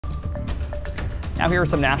Now here are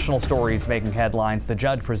some national stories making headlines. The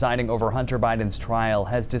judge presiding over Hunter Biden's trial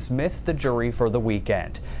has dismissed the jury for the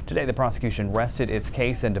weekend. Today, the prosecution rested its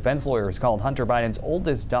case and defense lawyers called Hunter Biden's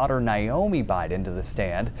oldest daughter, Naomi Biden, to the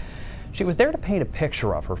stand. She was there to paint a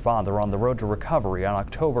picture of her father on the road to recovery on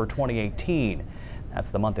October 2018.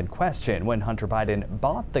 That's the month in question when Hunter Biden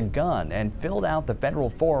bought the gun and filled out the federal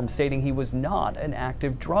form stating he was not an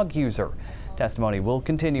active drug user. Testimony will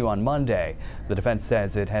continue on Monday. The defense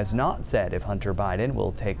says it has not said if Hunter Biden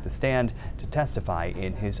will take the stand to testify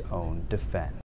in his own defense.